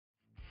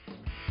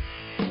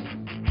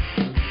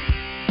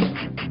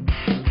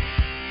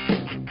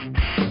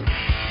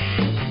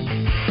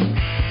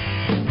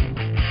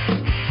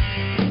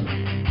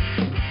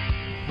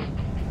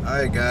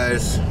Alright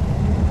guys,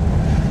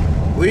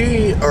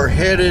 we are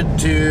headed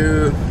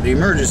to the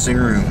emergency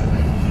room.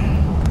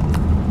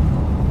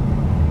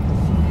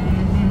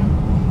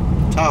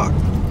 Talk.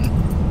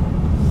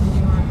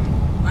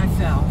 I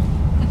fell.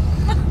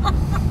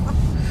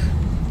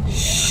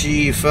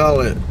 She fell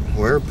at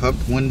where?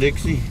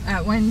 Winn-Dixie?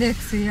 At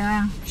Winn-Dixie,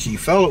 yeah. She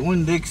fell at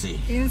Winn-Dixie.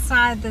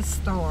 Inside the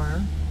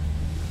store,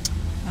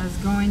 I was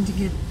going to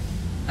get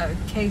a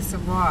case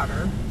of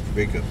water.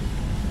 Speak up.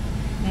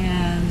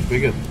 And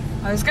Speak up.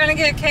 I was going to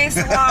get a case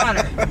of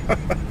water.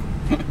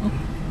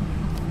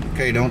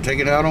 Okay, don't take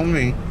it out on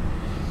me.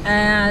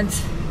 And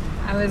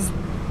I was,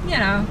 you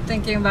know,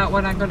 thinking about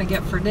what I'm going to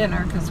get for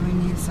dinner because we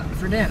need something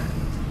for dinner.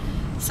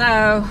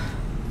 So,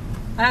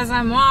 as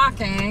I'm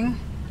walking,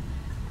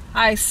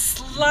 I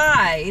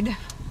slide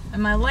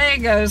and my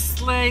leg goes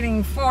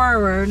sliding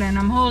forward and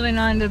I'm holding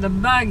onto the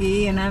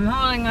buggy and I'm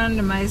holding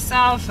onto my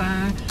cell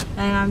phone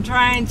and I'm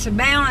trying to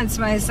balance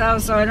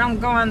myself so I don't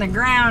go on the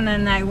ground,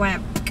 and I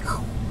went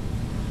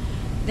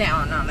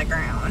down on the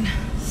ground.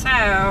 So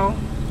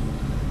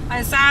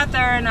I sat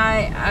there and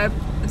I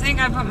think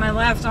I put my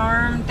left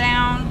arm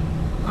down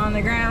on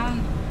the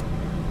ground,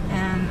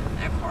 and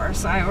of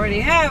course I already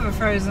have a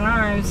frozen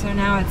arm, so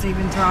now it's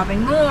even throbbing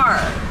more.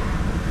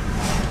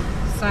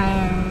 So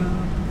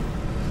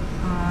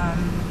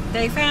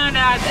they found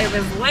out it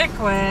was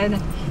liquid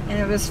and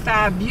it was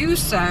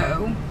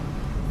Fabuso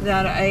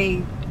that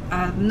a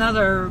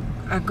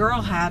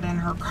girl had in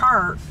her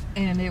cart,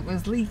 and it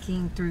was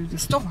leaking through the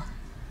store.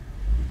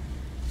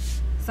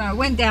 So I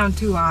went down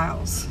 2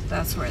 aisles.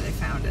 That's where they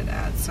found it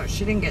at. So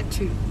she didn't get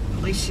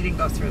at least she didn't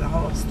go through the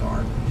whole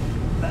store.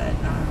 But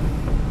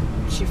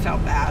she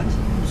felt bad.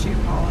 She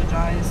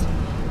apologized.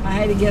 I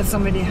had to get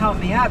somebody to help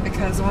me up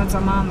because once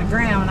I'm on the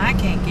ground, I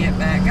can't get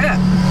back up.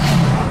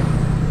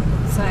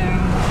 So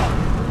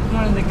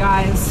one of the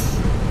guys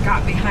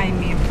got behind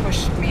me and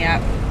pushed me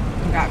up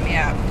and got me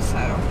up. So,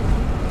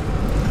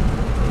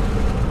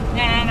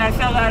 and I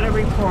filled out a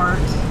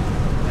report.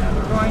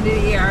 We're going to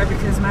the ER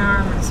because my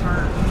arm is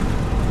hurting.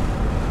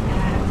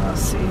 We'll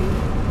see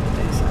what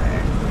they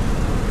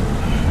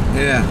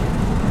say.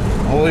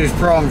 Yeah. All these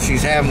problems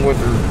she's having with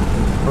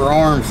her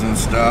arms and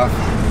stuff.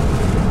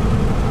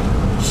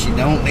 She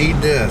don't need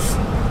this.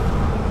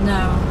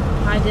 No,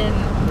 I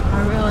didn't.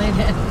 I really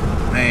didn't.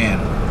 Man.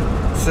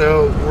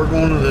 So we're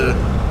going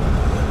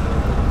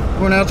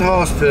out to the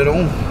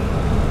hospital.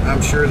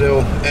 I'm sure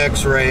they'll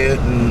x-ray it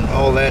and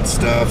all that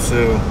stuff,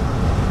 so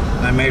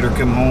I made her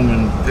come home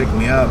and pick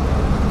me up.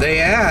 They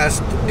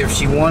asked if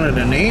she wanted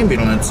an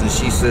ambulance, and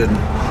she said,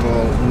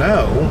 well,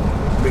 no,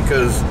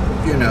 because,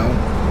 you know,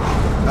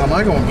 how am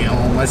I going to get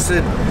home? I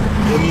said,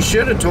 well, you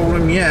should have told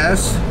him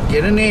yes,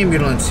 get an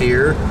ambulance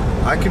here.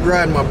 I could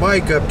ride my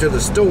bike up to the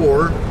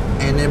store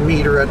and then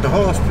meet her at the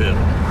hospital.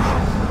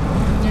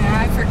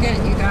 Yeah, I forget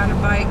you got a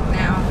bike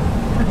now.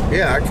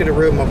 Yeah, I could have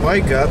rode my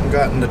bike up and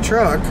got in the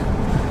truck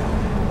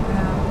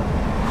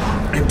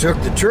and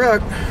took the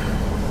truck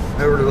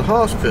over to the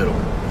hospital.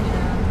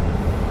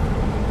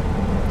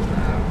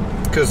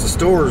 Because the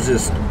store is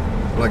just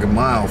like a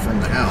mile from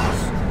the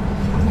house.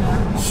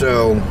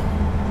 So,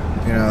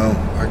 you know,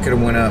 I could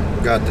have went up,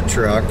 got the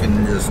truck,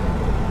 and just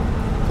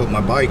put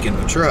my bike in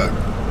the truck.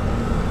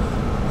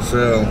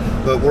 So,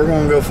 but we're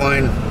going to go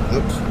find,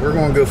 we're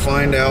going to go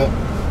find out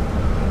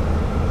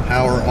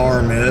how her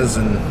arm is,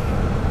 and,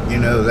 you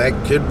know,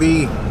 that could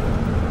be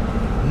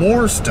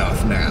more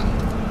stuff now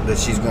that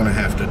she's going to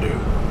have to do.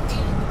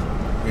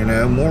 You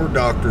know, more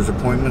doctor's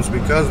appointments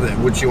because of it,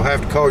 which you'll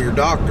have to call your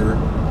doctor.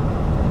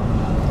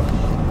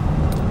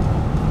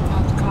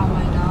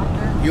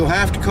 You'll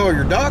have to call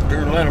your doctor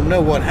and let him know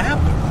what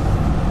happened.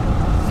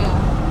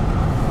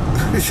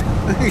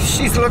 Yeah.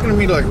 She's looking at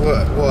me like,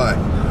 what? What?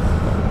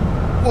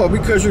 Well,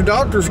 because your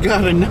doctor's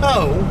got to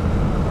know,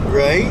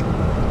 right?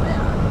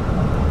 Yeah.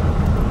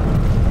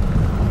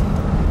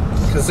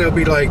 Because they'll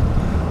be like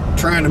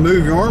trying to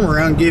move your arm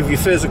around, give you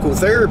physical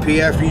therapy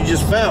after you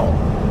just fell.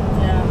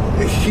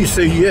 Yeah. You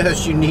say,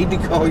 yes, you need to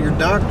call your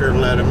doctor and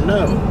let him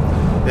know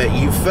that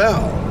you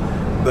fell.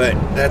 But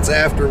that's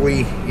after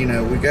we, you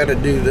know, we got to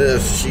do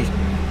this.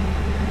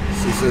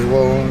 She says,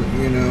 well,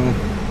 you know,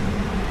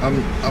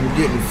 I'm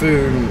getting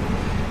food.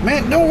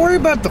 Man, don't worry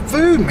about the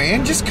food,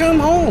 man. Just come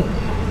home.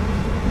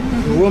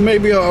 Well,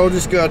 maybe I'll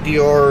just go out the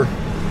ER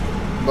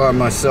by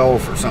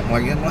myself or something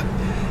like that. Like,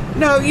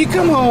 no, you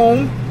come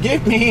home,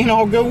 get me, and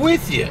I'll go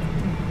with you.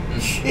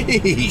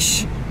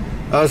 Sheesh.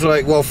 I was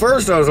like, well,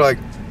 first I was like,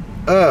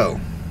 oh,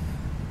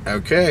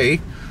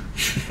 okay.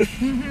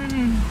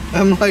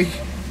 I'm like,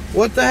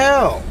 what the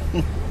hell?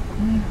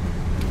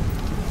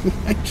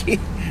 I can't.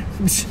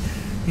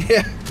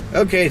 Yeah,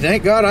 okay,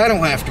 thank God I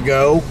don't have to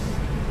go.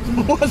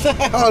 What the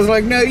hell? I was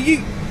like, no,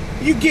 you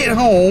get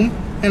home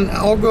and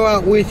I'll go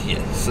out with you.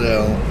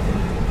 So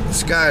the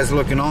sky's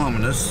looking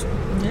ominous.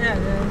 Yeah,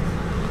 it is.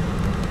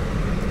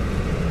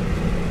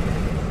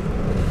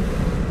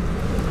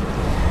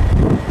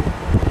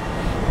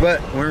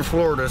 But we're in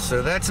Florida,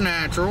 so that's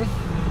natural.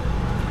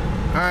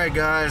 Alright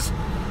guys,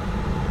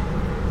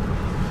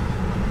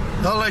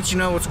 I'll let you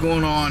know what's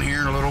going on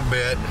here in a little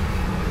bit.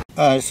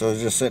 Alright, so I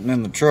was just sitting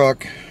in the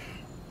truck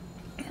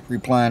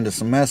replying to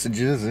some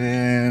messages,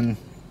 and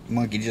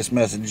Monkey just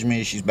messaged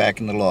me. She's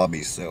back in the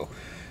lobby, so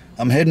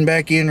I'm heading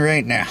back in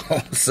right now.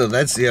 So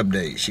that's the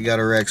update. She got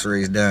her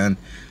x-rays done.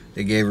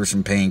 They gave her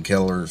some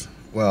painkillers,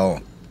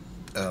 well,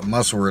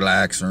 muscle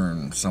relaxer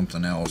and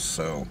something else,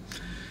 so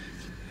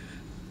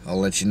I'll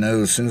let you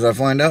know as soon as I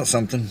find out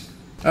something.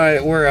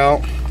 Alright, we're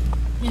out.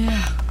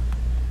 Yeah.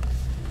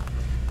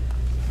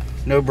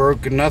 No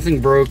broken,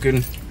 nothing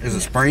broken. Is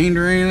it sprained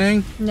or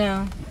anything?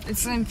 No,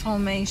 it's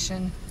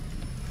inflammation.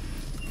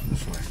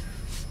 This way.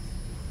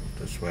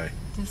 This way.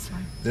 This way.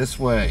 This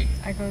way.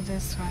 I go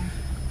this way.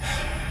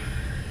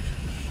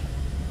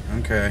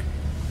 Okay.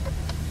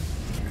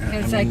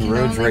 Because I mean, the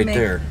road's right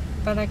there.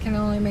 But I can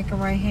only make a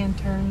right-hand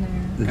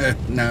turn there.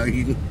 No,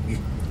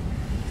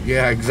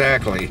 yeah,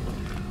 exactly.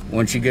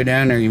 Once you go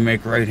down there, you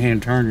make a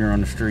right-hand turn, you're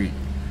on the street.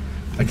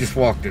 I just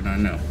walked it, I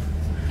know.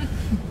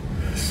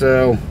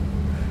 So,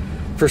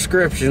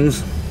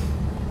 prescriptions.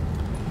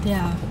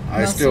 Yeah.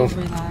 I still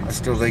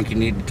think you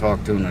need to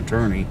talk to an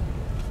attorney.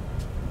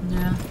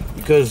 Yeah.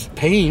 Because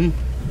pain.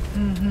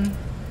 Mm-hmm.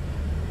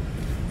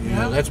 You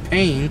know, that's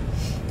pain.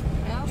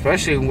 Yep.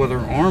 Especially with her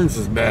arms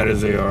as bad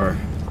as they are.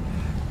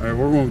 Alright,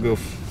 we're going to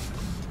go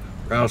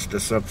roust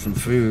us up some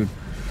food.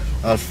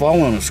 I was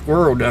following a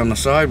squirrel down the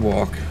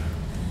sidewalk.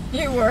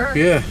 You were?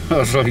 Yeah. I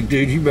was like,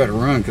 dude, you better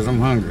run because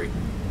I'm hungry.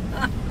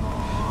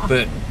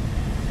 But,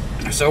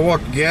 so I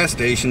walked to the gas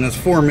station. It's a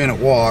 4-minute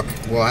walk.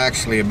 Well,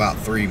 actually about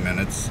 3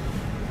 minutes.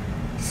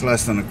 It's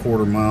less than a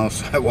quarter mile.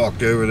 So I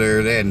walked over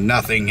there. They had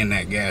nothing in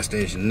that gas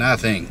station.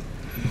 Nothing.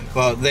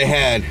 Well, they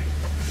had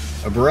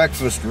a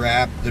breakfast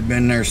wrap. They'd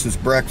been there since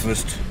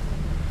breakfast.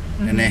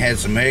 Mm-hmm. And they had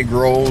some egg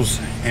rolls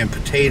and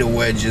potato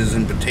wedges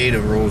and potato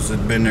rolls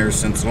that'd been there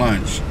since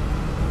lunch.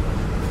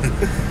 I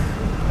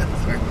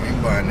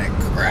ain't buying that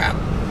crap.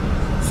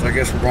 So I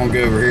guess we're going to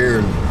go over here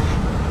and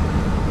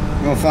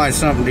we're going to find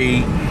something to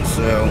eat.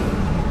 So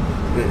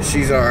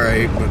she's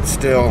alright, but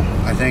still,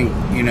 I think,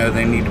 you know,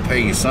 they need to pay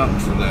you something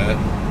for that.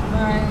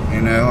 Right.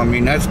 You know, I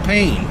mean, that's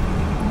pain.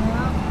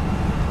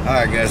 Yeah.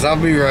 Alright, guys,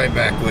 I'll be right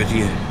back with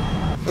you.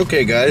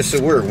 Okay, guys, so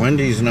we're at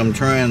Wendy's and I'm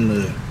trying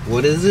the,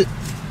 what is it?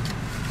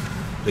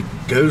 The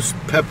ghost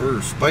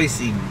pepper,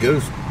 spicy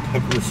ghost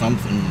pepper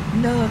something.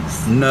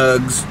 Nugs.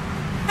 Nugs.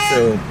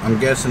 So, I'm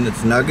guessing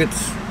it's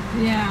nuggets?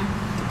 Yeah.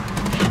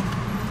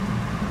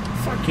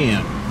 Fuck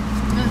him.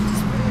 No,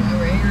 just move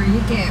over here.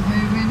 You can't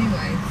move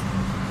anyways.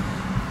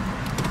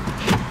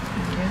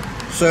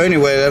 So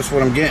anyway, that's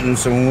what I'm getting.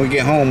 So when we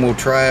get home, we'll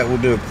try it.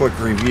 We'll do a quick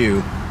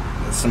review.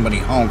 There's somebody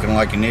honking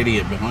like an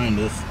idiot behind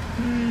us.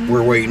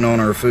 We're waiting on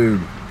our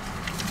food.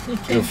 You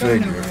can't go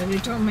nowhere. They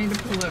told me to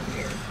pull up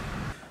here.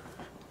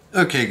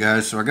 Okay,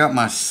 guys. So I got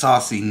my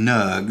saucy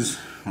nugs.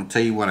 I'll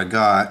tell you what I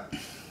got.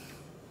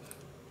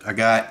 I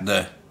got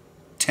the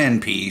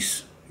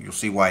 10-piece. You'll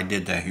see why I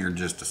did that here in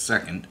just a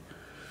second.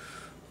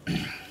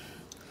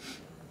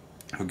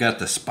 I've got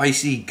the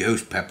spicy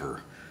ghost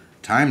pepper.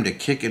 Time to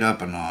kick it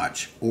up a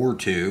notch or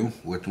two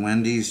with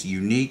Wendy's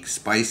unique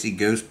spicy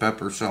ghost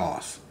pepper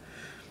sauce.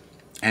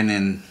 And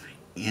an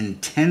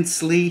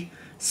intensely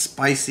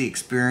spicy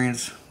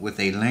experience with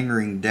a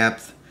lingering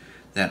depth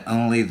that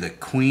only the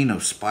Queen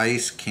of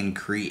Spice can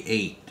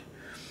create.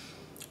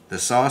 The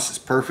sauce is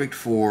perfect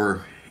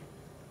for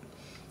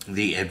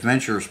the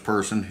adventurous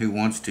person who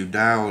wants to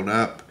dial it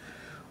up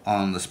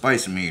on the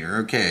spice meter.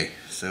 Okay,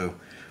 so,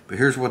 but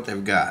here's what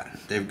they've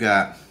got. They've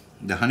got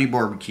the honey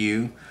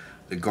barbecue,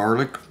 the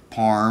garlic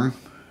parm,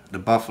 the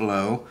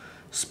buffalo,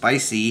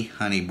 spicy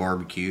honey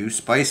barbecue,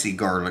 spicy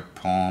garlic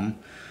parm,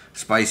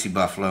 spicy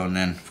buffalo, and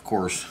then, of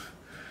course,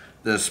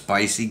 the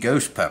spicy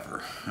ghost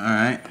pepper.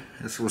 Alright,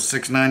 this was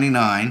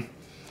 $6.99.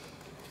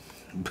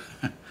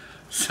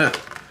 So,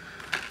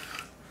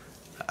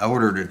 I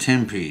ordered a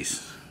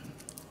 10-piece.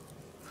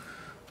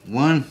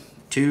 1,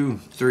 2,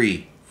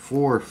 3,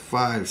 4,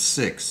 5,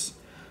 6,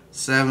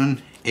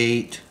 7,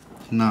 8,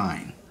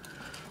 9.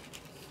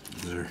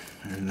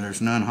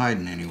 There's none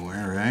hiding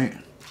anywhere, right?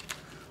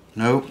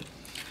 Nope.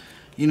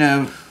 You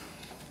know,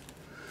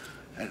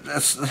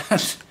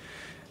 that's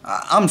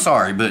I'm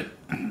sorry, but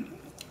a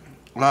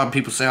lot of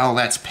people say, oh,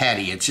 that's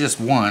petty. It's just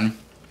one.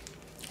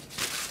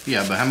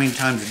 Yeah, but how many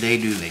times a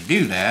day do they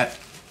do that?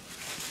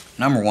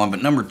 Number one.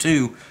 But number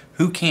two,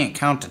 who can't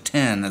count to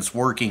 10 that's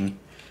working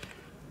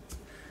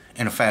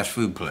in a fast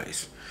food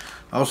place?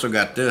 I also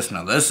got this.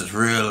 Now, this is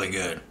really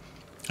good.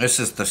 This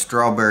is the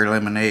strawberry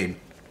lemonade.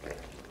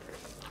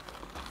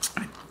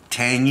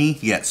 Tangy,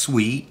 yet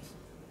sweet.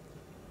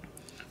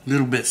 A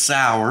little bit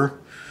sour.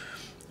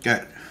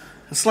 Got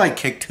a slight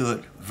kick to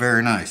it.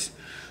 Very nice.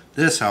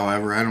 This,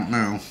 however, I don't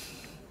know.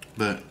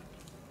 But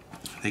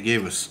they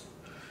gave us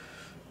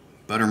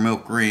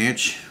buttermilk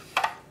ranch.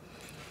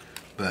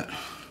 But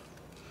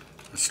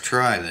let's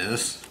try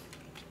this.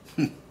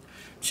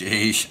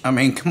 Jeez. I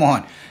mean, come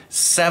on.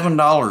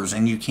 $7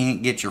 and you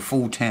can't get your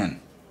full 10.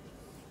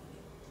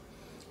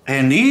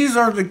 And these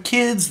are the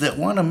kids that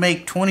want to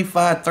make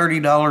 $25,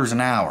 $30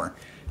 an hour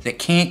that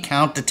can't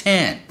count to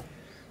 10.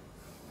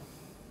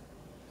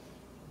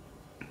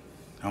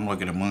 I'm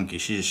looking at Monkey.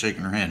 She's just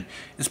shaking her head.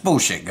 It's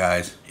bullshit,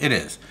 guys. It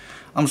is.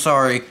 I'm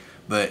sorry,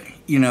 but,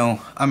 you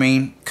know, I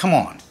mean, come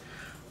on.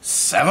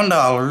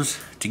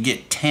 $7 to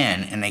get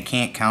 10, and they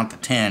can't count the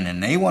 10,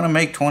 and they want to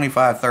make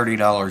 $25,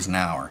 $30 an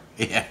hour.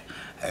 Yeah.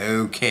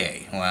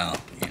 Okay. Well,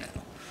 you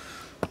know,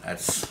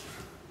 that's...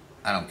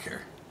 I don't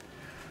care.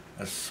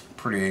 That's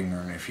pretty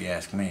ignorant if you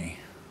ask me.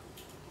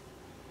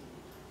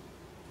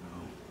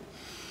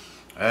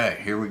 Alright,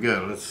 here we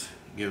go. Let's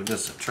give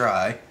this a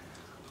try.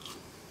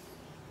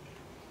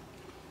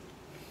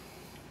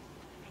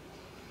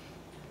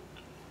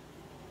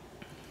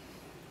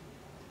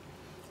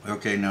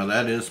 Okay, now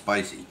that is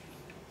spicy.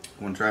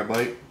 Want to try a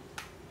bite?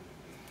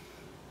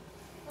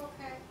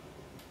 Okay.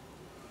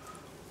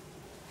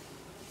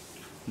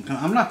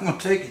 I'm not going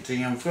to take it to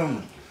you. I'm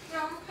filming. No,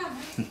 I'm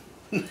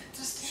coming.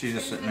 She's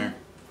just sitting there.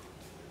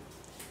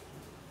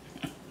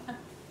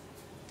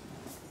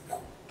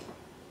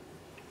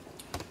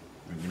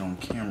 Get on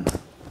camera.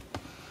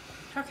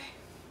 Okay.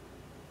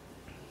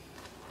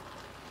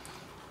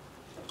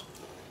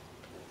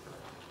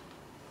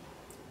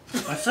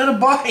 I said a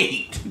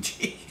bite.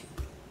 Gee.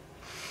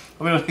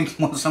 I mean, like,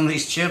 want some of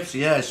these chips?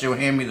 Yeah, she'll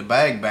hand me the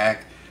bag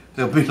back.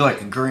 There'll be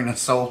like a grain of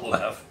salt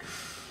left.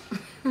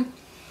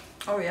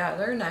 Oh yeah,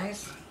 they're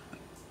nice.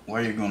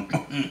 Why are you going?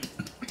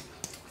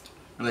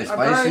 Are they I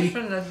probably spicy?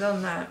 shouldn't have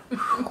done that.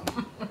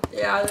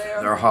 Yeah, they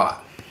are. They're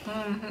hot.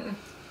 I'm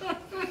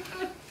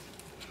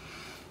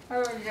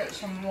gonna get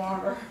some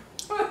water.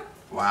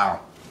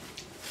 Wow.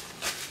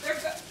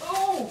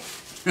 Oh!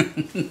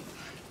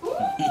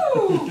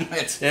 Ooh!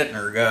 It's hitting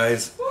her,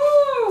 guys.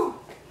 Woo!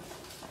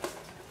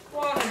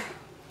 Water.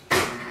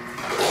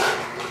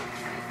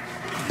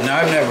 Now,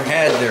 I've never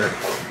had their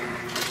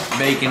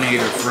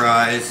Baconator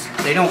fries.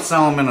 They don't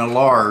sell them in a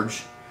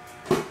large.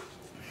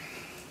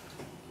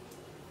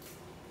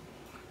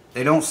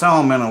 They don't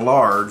sell them in a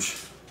large,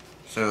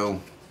 so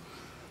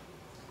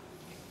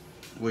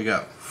we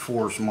got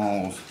 4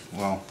 smalls.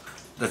 Well,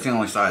 that's the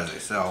only size they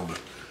sell. But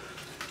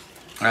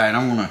all right,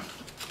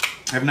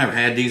 I've never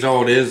had these.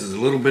 All it is a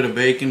little bit of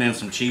bacon and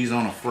some cheese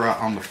on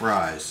the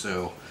fries.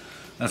 So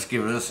let's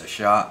give this a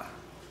shot.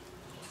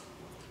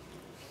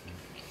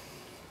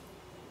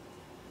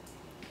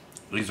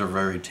 These are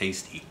very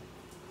tasty.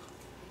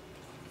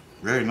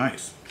 Very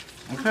nice.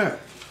 Okay.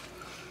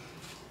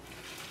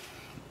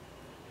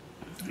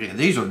 Yeah,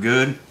 these are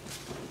good.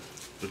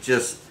 But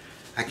just,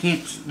 I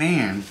can't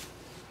stand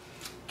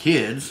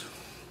kids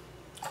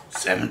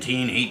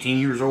 17, 18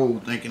 years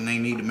old thinking they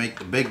need to make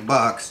the big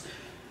bucks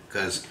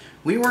because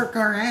we work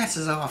our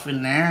asses off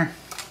in there.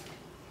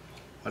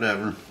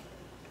 Whatever.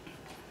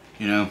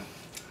 You know,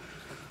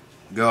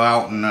 go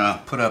out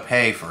and put up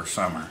hay for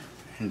summer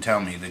and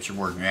tell me that you're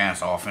working your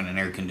ass off in an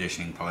air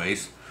conditioning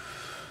place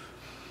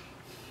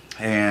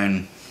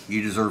and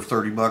you deserve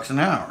 30 bucks an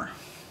hour.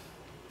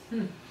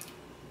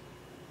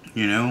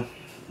 You know,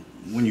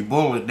 when you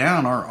boil it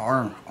down,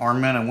 our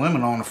men and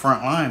women on the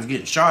front lines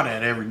getting shot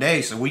at every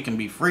day so we can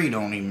be free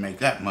don't even make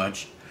that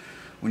much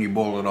when you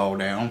boil it all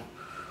down.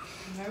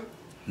 Nope.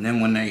 And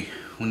then when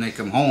they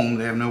come home,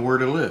 they have nowhere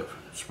to live.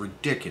 It's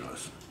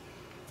ridiculous.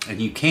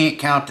 And you can't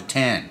count to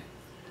 10.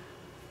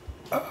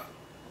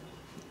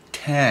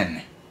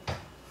 10.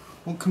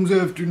 What comes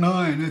after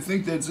 9? I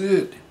think that's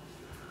it.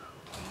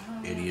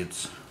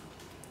 Idiots.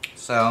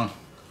 So,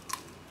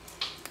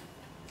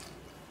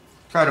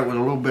 tried it with a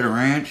little bit of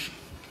ranch.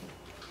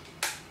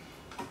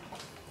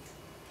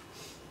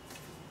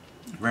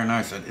 Very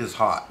nice. It is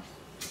hot.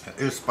 It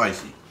is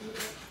spicy.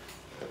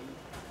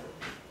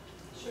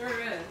 Sure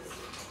is.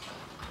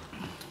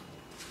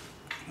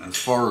 As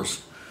far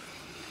as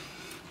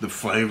the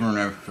flavor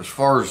and as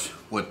far as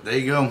what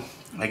they go,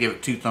 I give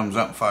it 2 thumbs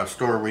up and 5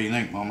 star. What do you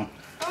think, Mama?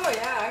 Oh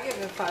yeah, I give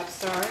it 5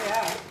 star.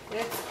 Yeah,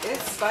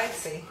 it's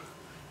spicy.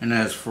 And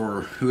as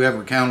for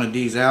whoever counted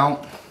these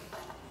out,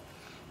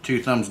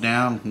 2 thumbs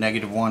down,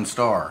 -1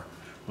 star.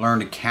 Learn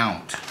to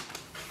count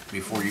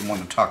before you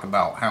want to talk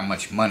about how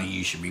much money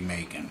you should be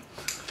making.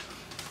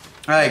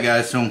 Alright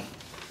guys, so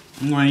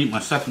I'm going to eat my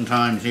 2nd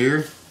times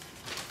here.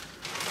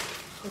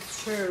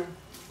 It's true.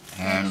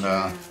 And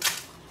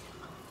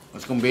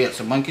it's going to be at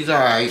some monkeys.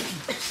 Alright.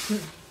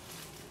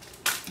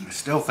 I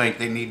still think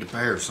they need to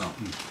pay or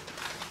something.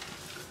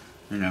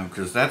 You know,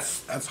 because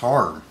that's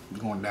hard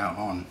going down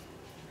on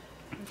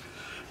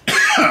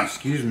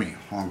excuse me,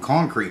 on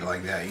concrete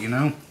like that, you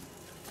know?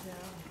 Yeah.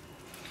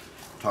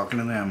 Talking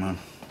to them, huh?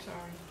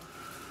 Sorry.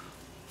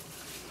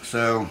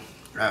 So,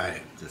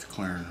 alright, just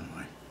clearing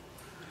my,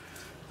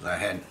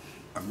 I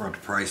brought the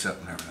price up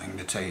and everything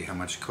to tell you how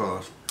much it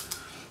costs.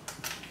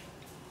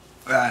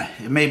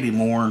 It may be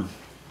more.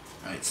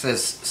 It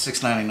says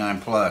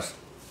 $6.99 plus.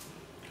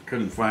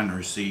 Couldn't find the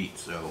receipt,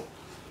 so.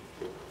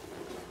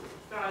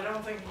 No, I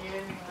don't think you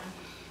gave me one.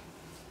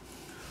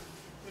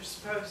 You're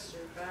supposed to,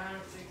 but I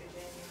don't think they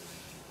gave me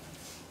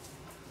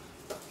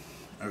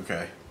one.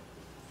 Okay.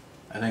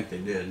 I think they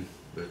did,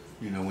 but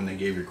you know, when they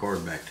gave your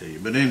card back to you.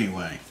 But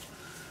anyway.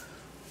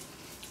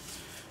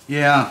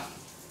 Yeah.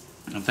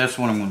 That's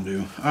what I'm going to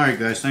do. Alright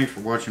guys, thanks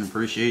for watching.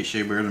 Appreciate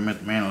Shea Bear, the Myth,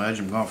 the Man, the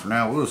Legend. I'm gone for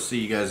now. We'll see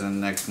you guys in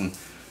the next one.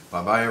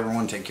 Bye-bye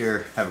everyone. Take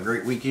care. Have a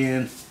great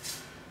weekend.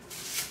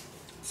 It's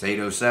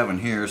 8:07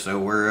 here, so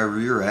wherever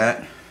you're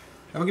at,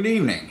 have a good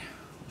evening.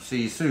 We'll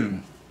see you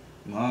soon.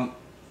 Monk.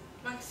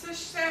 Bye,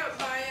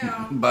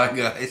 y'all. Bye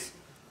guys.